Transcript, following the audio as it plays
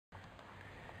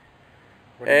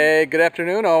Hey, good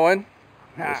afternoon, Owen.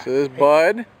 This is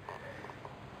Bud,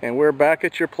 and we're back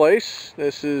at your place.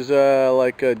 This is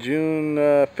June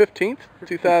 15th,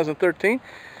 2013,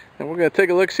 and we're going to take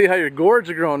a look, see how your gourds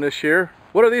are growing this year.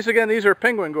 What are these again? These are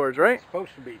penguin gourds, right? It's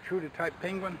supposed to be true to type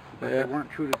penguin, but they weren't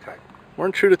true to type.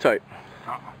 Weren't true to type.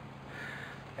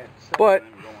 But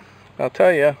I'll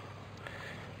tell you,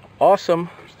 awesome.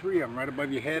 There's three of them right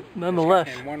above your head. Nonetheless.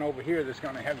 And one over here that's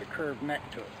going to have the curved neck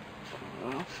to it.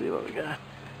 Well, let's see what we got.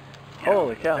 Yeah,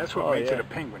 holy cow. That's what makes it a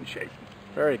penguin shape.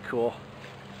 Very cool.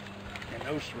 And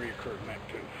those three are curved neck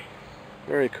too.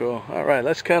 Very cool. All right,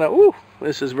 let's kind of, ooh,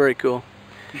 this is very cool.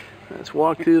 Let's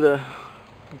walk through the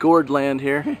gourd land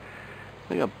here.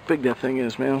 Look how big that thing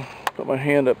is, man. Put my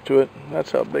hand up to it.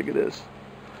 That's how big it is.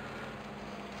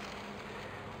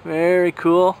 Very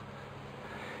cool.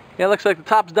 Yeah, it looks like the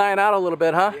top's dying out a little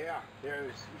bit, huh? Yeah,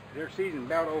 their season's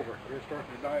about over. They're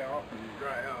starting to die off and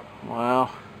dry up.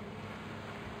 Wow.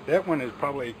 That one is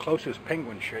probably the closest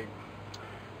penguin shape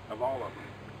of all of them.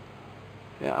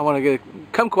 Yeah, I want to get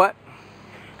a kumquat.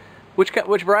 Which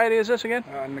variety is this again?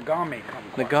 Nagami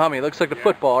kumquat. Nagami. Looks like the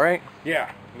football, right?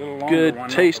 Yeah, a little longer. Good one,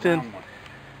 tasting.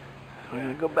 We're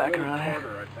going to go back around here.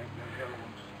 Harder, I think, than the other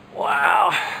ones.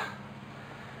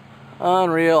 Wow.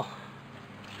 Unreal.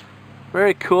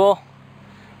 Very cool.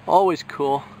 Always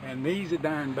cool. And these are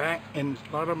dying back, and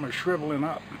a lot of them are shriveling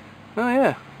up. Oh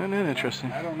yeah, isn't that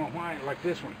interesting? I don't know why, like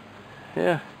this one.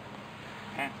 Yeah.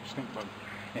 Stink bug.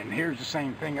 And here's the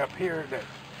same thing up here that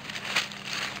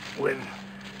with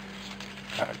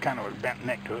kind of a bent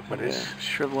neck to it, but it's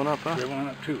shriveling up, huh? Shriveling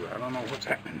up too. I don't know what's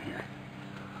happening here.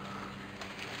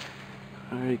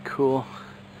 Very cool.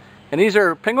 And these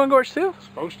are penguin gourds too?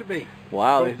 Supposed to be.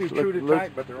 Wow, they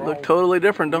look totally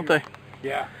different, don't they?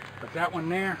 Yeah, but that one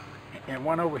there and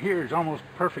one over here is almost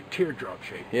perfect teardrop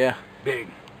shape. Yeah. Big.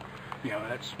 You know,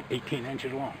 that's 18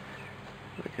 inches long.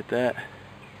 Look at that.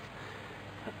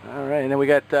 All right, and then we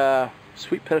got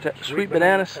sweet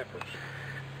bananas. Peppers.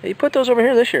 Hey, you put those over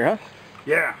here this year, huh?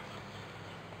 Yeah.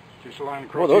 Just a line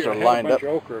across. Oh, those here. are lined up. I had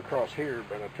a bunch of okra across here,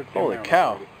 but I took them Holy out cow!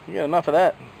 already. You got enough of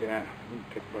that? Yeah, we can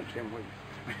take a bunch of them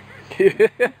with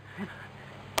you.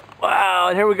 Wow,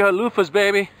 and here we go, loofahs,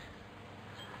 baby.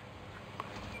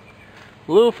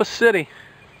 Loofah City.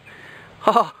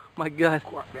 Oh my God.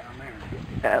 Down there.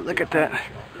 Yeah, look at that.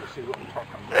 See what I'm talking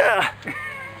about. Yeah.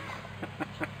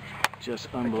 Just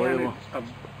unbelievable.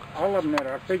 All of them that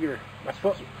I figure a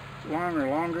foot long or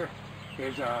longer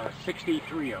is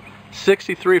 63 of them.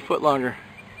 63 foot longer.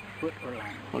 Foot or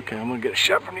longer. Okay, I'm gonna get a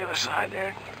shot from the other side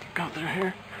there. Go through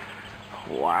here.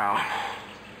 Wow.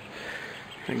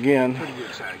 Again. Pretty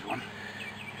good sized one.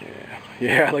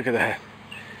 Yeah, look at that.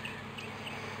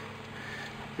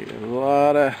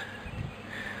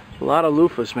 A lot of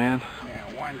loofahs, man.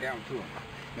 Yeah, wind down to them.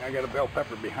 Now I got a bell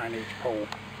pepper behind each pole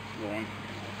going.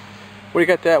 Where you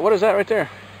got that? What is that right there?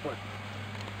 What?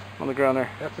 On the ground there.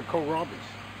 That's the kohlrabies.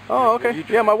 Oh, okay.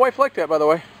 Yeah, my wife liked that, by the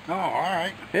way. Oh, all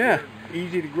right. Yeah. They're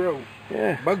easy to grow.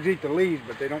 Yeah. Bugs eat the leaves,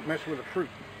 but they don't mess with the fruit.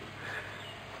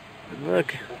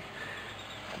 Look.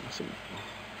 Some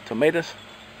tomatoes.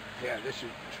 Yeah, this is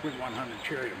Sweet 100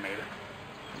 cherry tomato.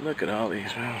 Look at all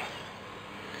these, man.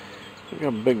 Look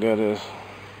how big that is.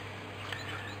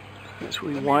 That's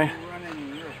sweet wine.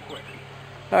 All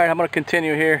right, I'm going to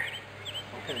continue here.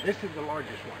 Okay, this is the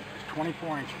largest one. It's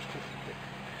 24 inches too thick.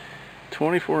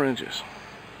 24 inches.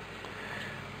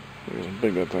 Look how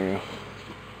big that thing is.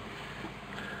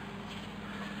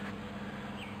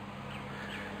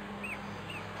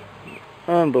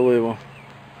 Unbelievable.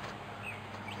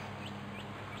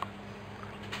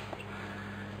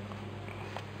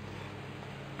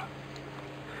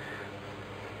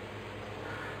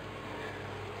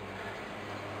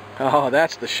 Oh,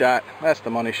 that's the shot. That's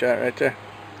the money shot right there.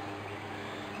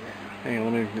 Hang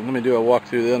on, let me do a walk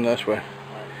through then this way.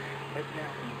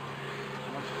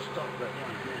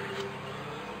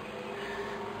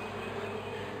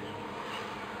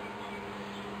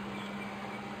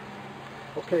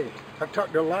 Okay, I've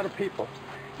talked to a lot of people,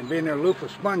 and being they're loofah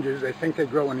sponges, they think they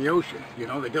grow in the ocean. You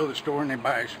know, they go to the store and they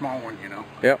buy a small one, you know.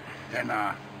 Yep. And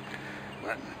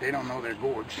but they don't know they're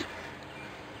gourds.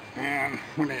 And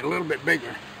when they're a little bit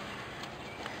bigger,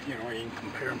 you know, you can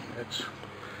compare them. It's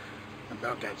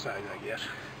about that size, I guess.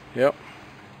 Yep.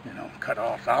 You know, cut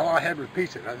off. All I had was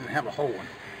pieces. I didn't have a whole one.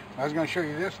 I was going to show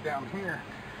you this down here.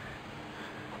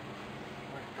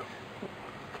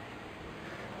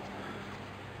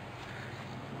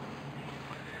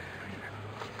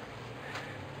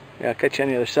 Yeah, I'll catch you on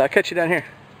the other side. I'll catch you down here.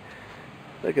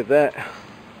 Look at that.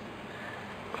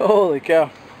 Holy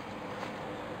cow.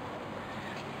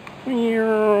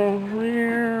 Meow,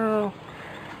 meow,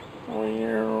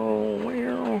 meow,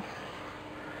 meow.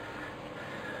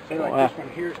 They like wow. this one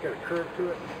here, it's got a curve to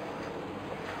it.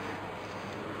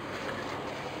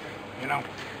 You know,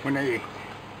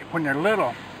 when they're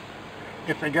little,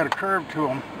 if they got a curve to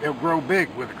them, they'll grow big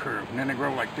with a curve, and then they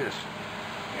grow like this,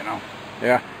 you know.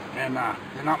 Yeah. And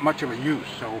they're not much of a use.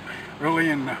 So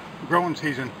early in the growing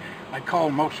season, I call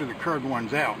most of the curved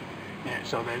ones out, and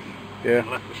so they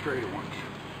left the straighter ones.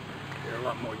 They're a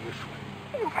lot more useful.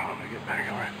 Oh, let me get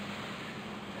back over.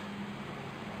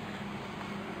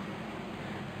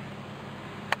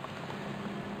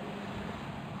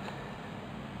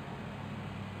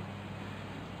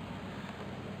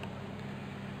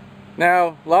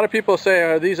 Now, a lot of people say,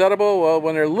 are these edible? Well,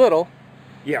 when they're little,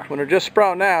 yeah. When they're just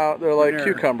sprouting out, they're like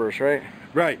cucumbers, right?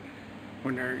 Right.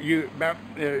 When you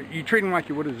treat them like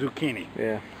you would a zucchini.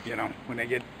 Yeah. You know, when they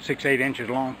get 6-8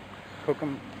 inches long, cook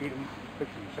them, eat them, cook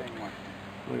them the same way.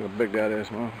 Look at how big that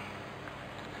is, man.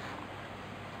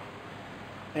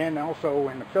 And also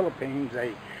in the Philippines,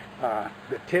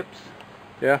 the tips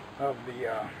of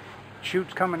the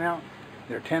shoots coming out,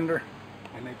 they're tender,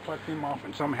 and they pluck them off,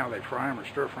 and somehow they fry them or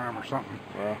stir fry them or something.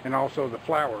 Wow. And also the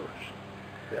flowers,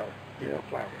 they'll eat the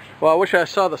flowers. Well, I wish I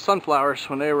saw the sunflowers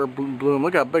when they were bloom.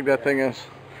 Look how big that thing is.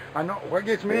 I know. What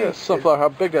gets me is sunflower, how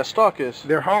big that stalk is.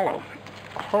 They're hollow,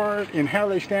 hard, and how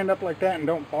they stand up like that and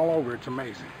don't fall over. It's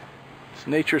amazing. It's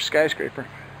nature's skyscraper.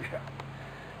 Yeah.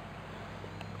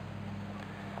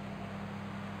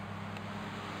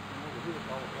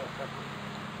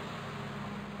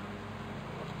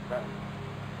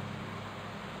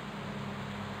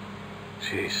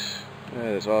 Jeez, that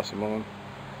is awesome, Owen.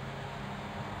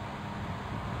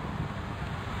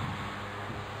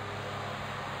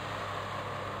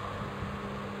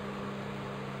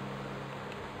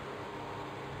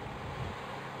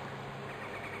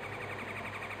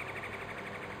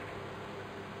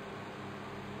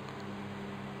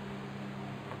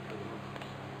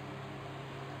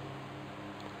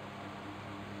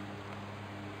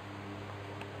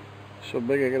 So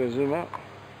big I gotta zoom out.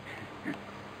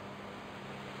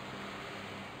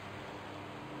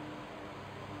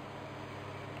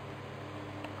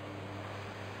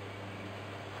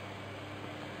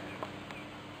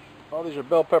 Oh, these are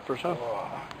bell peppers, huh? Oh,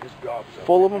 this gobs up.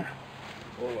 Full of them?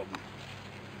 Full of them.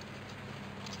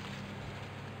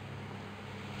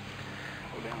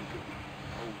 Go down to the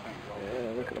whole thing.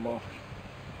 Yeah, look at them all.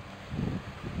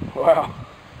 Wow.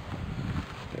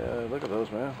 Yeah, look at those,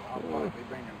 man. I'll probably be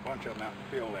bringing a bunch of them out in the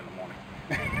field in the morning.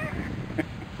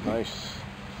 Nice.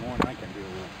 More than I can do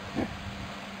with.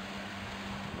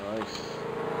 Nice.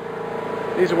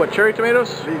 These are what, cherry tomatoes?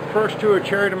 The first two are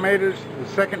cherry tomatoes. The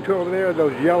second two over there are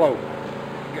those yellow,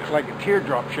 it's like a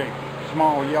teardrop shape,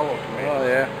 small yellow tomatoes. Oh,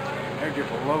 yeah. They're just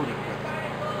loaded with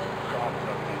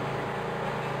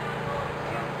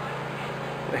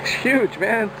It's huge,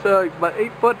 man. It's about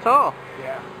 8 foot tall.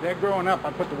 Yeah, they're growing up.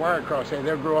 I put the wire across there.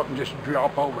 They'll grow up and just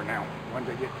drop over now once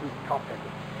they get too top-heavy.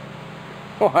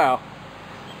 Wow.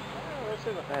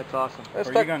 That's awesome. Are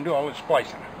you going to do all this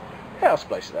splicing? Yeah, I'll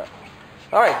splice it up.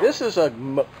 All right, this is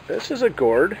a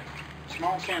gourd.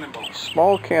 Small cannonball.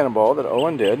 Small cannonball that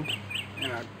Owen did.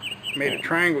 And I made a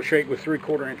triangle shape with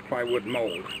 3/4 inch plywood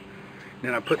mold.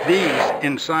 Then I put these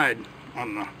inside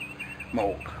on the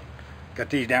mold. Got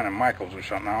these down in Michael's or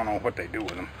something. I don't know what they do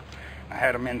with them. I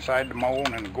had them inside the mold,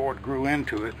 and the gourd grew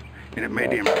into it, and it made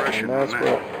the impression on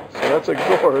that. So that's a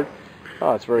gourd.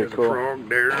 Oh, it's very cool. There's a frog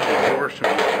there, and a horse, and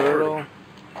a turtle.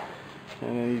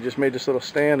 And then you just made this little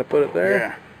stand to put it there?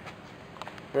 Yeah.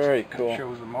 Very cool. That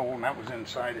shows the mold, and that was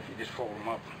inside if you just fold them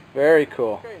up. Very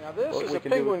cool. Okay, now this is a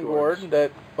penguin gourd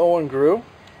that Owen grew,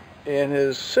 and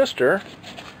his sister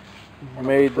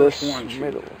made this.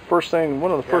 Made the first thing,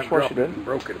 one of the first ones she did. And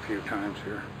broke it a few times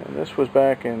here. And this was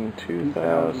back in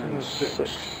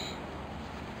 2006.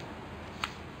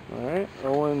 All right,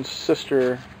 Owen's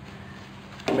sister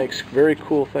makes very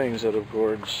cool things out of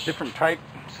gourds. Different types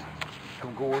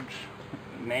of gourds,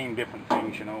 name different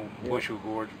things, you know, bushel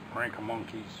gourds, ranker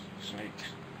monkeys, snakes.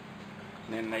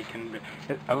 And then they can,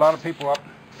 a lot of people up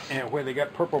where they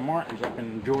got purple martins up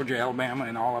in Georgia, Alabama,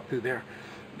 and all up through there,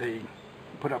 they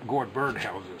put up gourd bird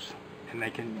houses, and they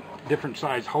can, different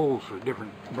size holes for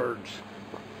different birds.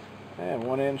 And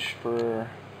 1 inch for,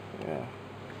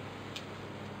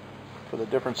 for the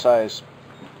different size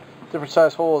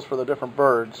holes for the different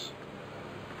birds.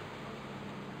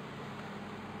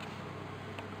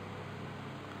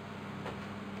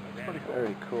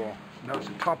 Very cool. Notice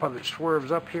the top of it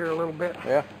swerves up here a little bit.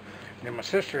 Yeah. Then my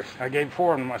sister, I gave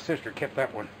 4 of them, my sister kept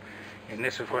that one. And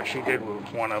this is what she did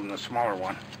with one of them, the smaller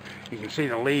one. You can see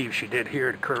the leaves she did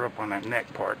here to curve up on that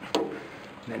neck part. And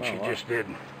then she just did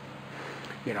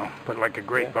you know, put like a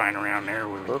grapevine around there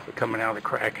with it coming out of the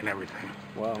crack and everything.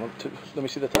 Wow, let me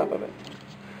see the top of it.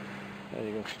 There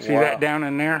you go. See that down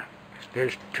in there?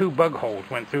 There's 2 bug holes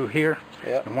went through here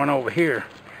and one over here.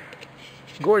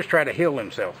 Gourds try to heal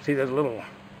themselves. See, there's a little,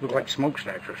 look like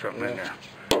smokestacks or something in there.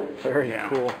 Very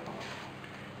cool.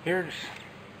 Here's.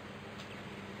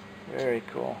 Very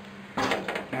cool.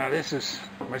 Now this is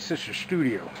my sister's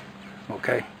studio.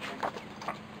 Okay.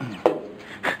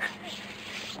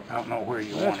 I don't know where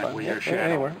you want it with your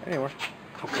shadow. Anywhere.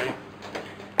 Okay.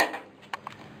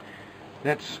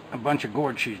 That's a bunch of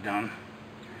gourds she's done.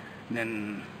 And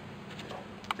then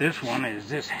this one is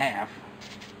this half.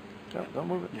 Don't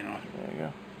move it. You know. There you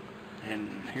go. And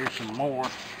here's some more.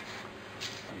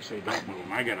 You say don't move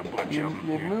them. I got a bunch of them.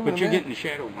 Moving But them you're in. getting the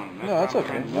shadow on them. No, that's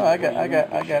okay. No, I got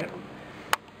it.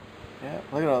 Yeah,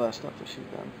 look at all that stuff that she's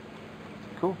done.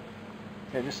 Cool.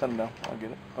 Yeah, just set them down. I'll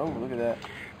get it. Oh, look at that.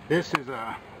 This is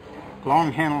a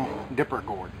long handle dipper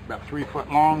gourd, about 3 foot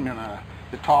long, and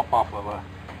the top off of a,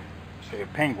 say, a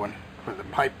penguin for the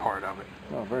pipe part of it.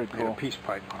 Oh, very cool. Made a peace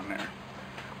pipe on there.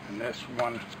 And this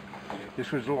one,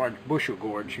 this was a large bushel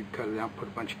gourd. She cut it out, put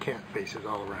a bunch of cat faces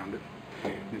all around it.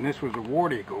 And this was a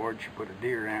warty gourd. She put a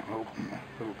deer antelope and a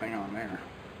little thing on there.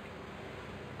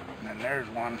 And then there's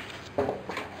one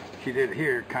she did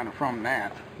here, kind of from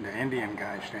that. The Indian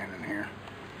guy standing here,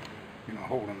 you know,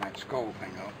 holding that skull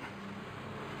thing up.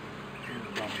 Here's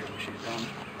a bunch of them she's done.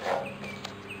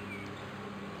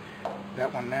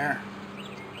 That one there.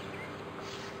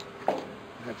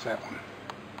 That's that one.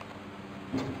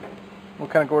 What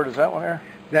kind of gourd is that one here?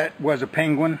 That was a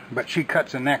penguin, but she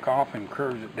cuts the neck off and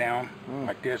curves it down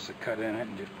like this, to cut in it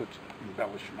and just puts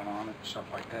embellishment on it and stuff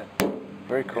like that.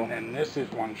 Very cool. And then this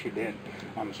is one she did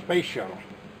on the space shuttle.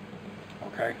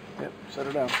 Okay? Yep, set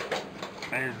her down.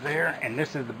 There's there, and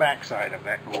this is the back side of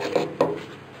that gourd.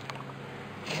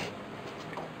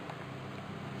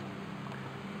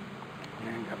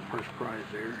 And got first prize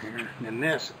there, here. And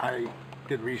this, I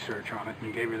did research on it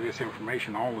and gave her this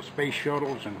information, all the space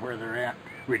shuttles and where they're at.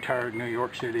 Retired New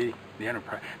York City, the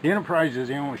Enterprise. The Enterprise is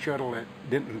the only shuttle that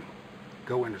didn't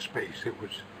go into space. It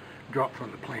was dropped from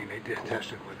the plane. They did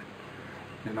test it with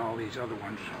it. And all these other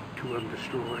ones, 2 of them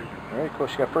destroyed. Very cool.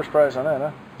 She got first prize on that,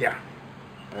 huh? Yeah.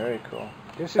 Very cool.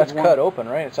 That's cut open,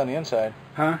 right? It's on the inside.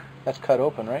 Huh? That's cut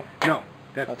open, right? No.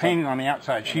 That's painted on the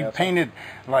outside. She painted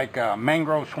like a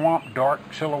mangrove swamp, dark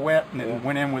silhouette, and it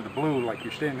went in with the blue like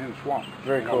you're standing in the swamp.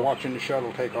 Very cool. Watching the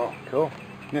shuttle take off. Cool.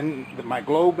 Then my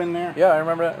globe in there. Yeah, I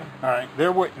remember that. All right,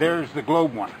 there's the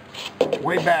globe one.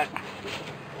 Way back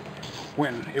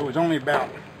when it was only about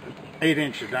 8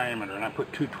 inches diameter, and I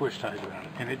put 2 twist ties around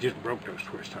it, and it just broke those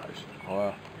twist ties.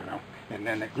 Wow. You know, and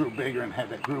then it grew bigger and had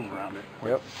that groove around it.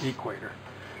 Yep. Equator.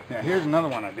 Now here's another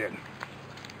one I did.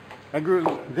 I grew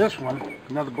this one,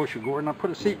 another bushel gourd, and I put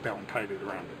a seat belt and tied it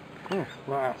around it.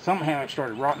 Well, somehow it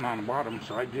started rotting on the bottom,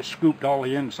 so I just scooped all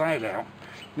the inside out,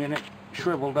 and then it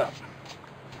shriveled up.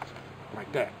 Like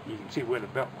that. You can see where the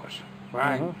belt was. Well,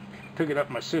 I took it up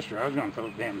to my sister. I was going to throw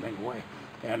the damn thing away.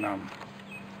 And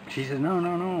she said,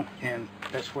 no. And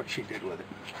that's what she did with it.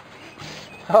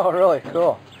 Oh, really?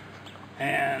 Cool.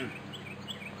 And,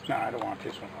 no, I don't want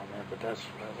this one on there, but that's...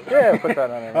 Yeah, put that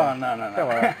on there. Oh, no. Come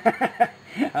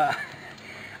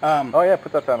on. Oh, yeah,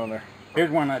 put that down on there.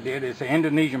 Here's one I did. It's an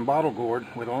Indonesian bottle gourd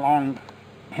with a long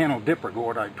handle dipper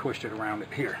gourd. I twisted around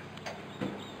it here.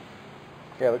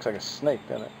 Yeah, it looks like a snake,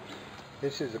 doesn't it?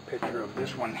 This is a picture of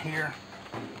this one here.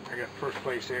 I got first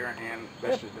place there and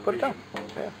best of division. Put it down.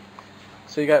 Yeah.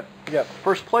 So you got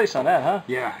first place on that, huh?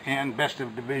 Yeah, and best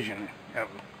of division of,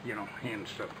 you know, hand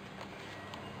stuff.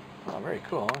 Oh, very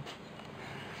cool, huh?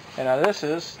 And now this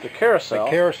is the carousel.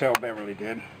 The carousel Beverly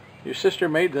did. Your sister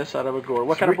made this out of a gourd.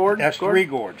 What kind of gourd? That's gourd? 3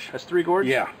 gourds. That's 3 gourds?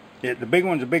 Yeah. The big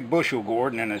one's a big bushel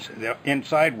gourd, and then the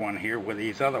inside one here, where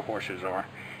these other horses are,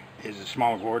 is a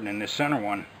small gourd, and this center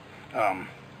one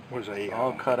was a...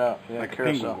 all cut out. Yeah, like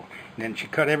carousel. A penguin. And then she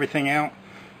cut everything out,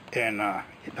 and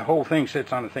the whole thing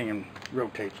sits on the thing and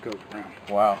rotates, goes around.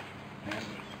 Wow. And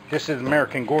this is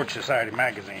American Gourd Society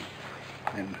magazine,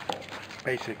 and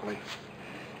basically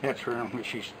that's her when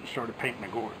she started painting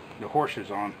the horses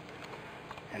on.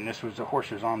 And this was the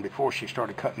horses on before she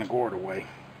started cutting the gourd away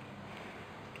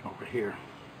over here.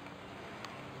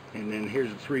 And then here's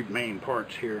the 3 main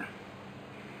parts here,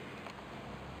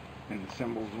 and the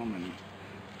symbols them, and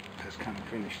that's kind of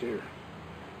finished there.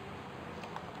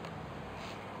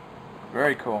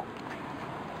 Very cool.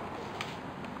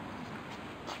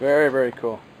 Very, very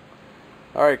cool.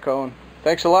 All right, Colin.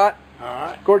 Thanks a lot. All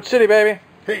right. Gourd City, baby.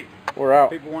 Hey. We're out.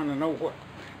 People want to know what.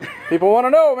 People want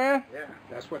to know, man. Yeah,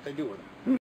 that's what they do with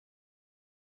them.